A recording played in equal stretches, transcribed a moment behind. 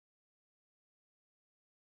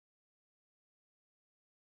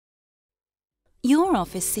Your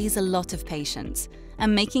office sees a lot of patients,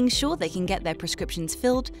 and making sure they can get their prescriptions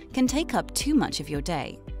filled can take up too much of your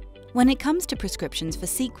day. When it comes to prescriptions for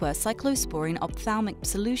CEQUA cyclosporine ophthalmic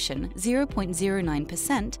solution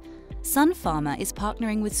 0.09%, Sun Pharma is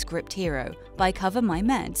partnering with ScriptHero by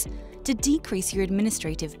CoverMyMeds to decrease your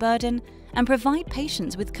administrative burden and provide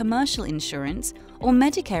patients with commercial insurance or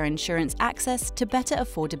Medicare insurance access to better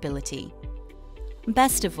affordability.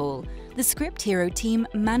 Best of all, the ScriptHero team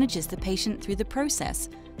manages the patient through the process,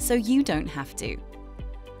 so you don't have to.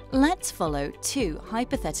 Let's follow two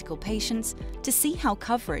hypothetical patients to see how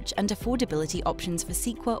coverage and affordability options for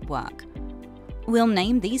CEQUA work. We'll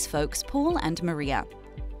name these folks Paul and Maria.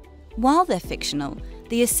 While they're fictional,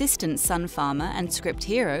 the assistance Sun Pharma and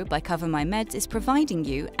ScriptHero by CoverMyMeds is providing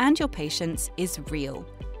you and your patients is real.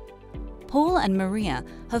 Paul and Maria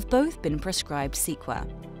have both been prescribed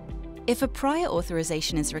CEQUA. If a prior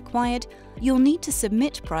authorization is required, you'll need to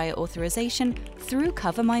submit prior authorization through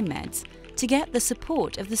CoverMyMeds to get the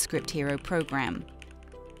support of the ScriptHero program.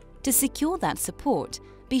 To secure that support,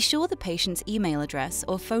 be sure the patient's email address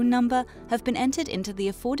or phone number have been entered into the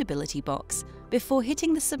affordability box before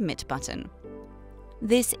hitting the submit button.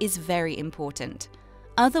 This is very important.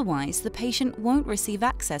 Otherwise, the patient won't receive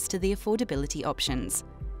access to the affordability options.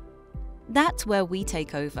 That's where we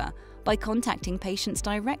take over by contacting patients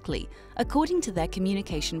directly according to their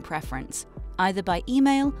communication preference, either by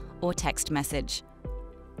email or text message.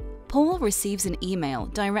 Paul receives an email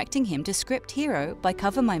directing him to ScriptHero by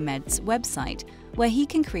CoverMyMeds website, where he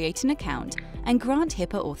can create an account and grant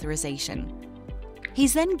HIPAA authorization.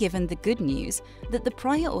 He's then given the good news that the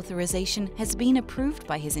prior authorization has been approved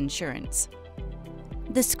by his insurance.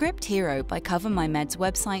 The ScriptHero by CoverMyMeds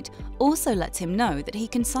website also lets him know that he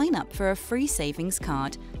can sign up for a free savings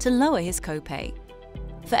card to lower his copay.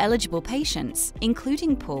 For eligible patients,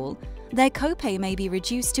 including Paul, their copay may be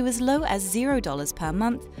reduced to as low as $0 per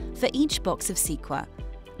month for each box of CEQUA.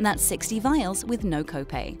 That's 60 vials with no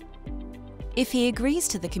copay. If he agrees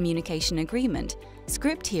to the communication agreement,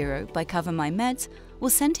 ScriptHero by CoverMyMeds will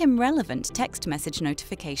send him relevant text message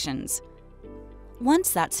notifications.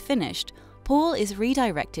 Once that's finished, Paul is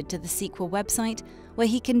redirected to the CEQUA website, where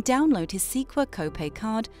he can download his CEQUA copay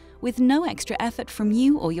card with no extra effort from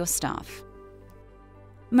you or your staff.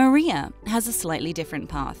 Maria has a slightly different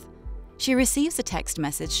path. She receives a text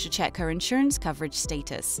message to check her insurance coverage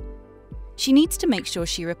status. She needs to make sure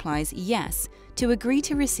she replies yes to agree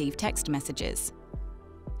to receive text messages.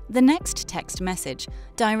 The next text message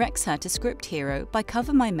directs her to ScriptHero by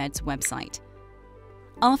CoverMyMeds website.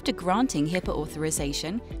 After granting HIPAA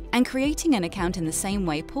authorization and creating an account in the same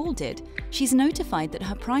way Paul did, she's notified that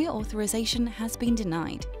her prior authorization has been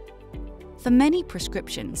denied. For many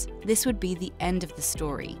prescriptions, this would be the end of the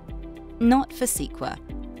story. Not for CEQUA.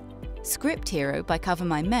 ScriptHero by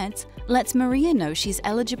CoverMyMeds lets Maria know she's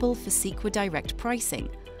eligible for CEQUA direct pricing,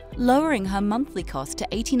 lowering her monthly cost to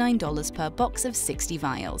 $89 per box of 60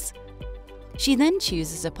 vials. She then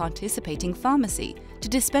chooses a participating pharmacy to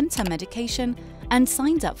dispense her medication and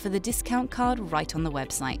signs up for the discount card right on the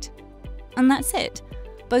website. And that's it.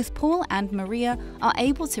 Both Paul and Maria are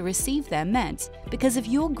able to receive their meds because of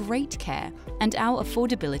your great care and our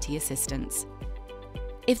affordability assistance.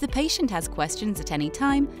 If the patient has questions at any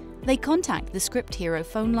time, they contact the ScriptHero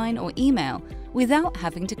phone line or email without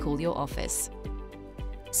having to call your office.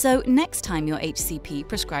 So next time your HCP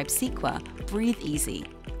prescribes CEQUA, breathe easy.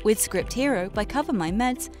 With ScriptHero by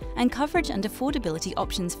CoverMyMeds and coverage and affordability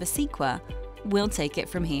options for CEQUA, we'll take it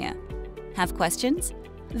from here. Have questions?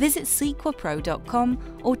 Visit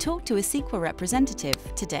CEQUApro.com or talk to a CEQUA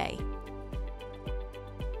representative today.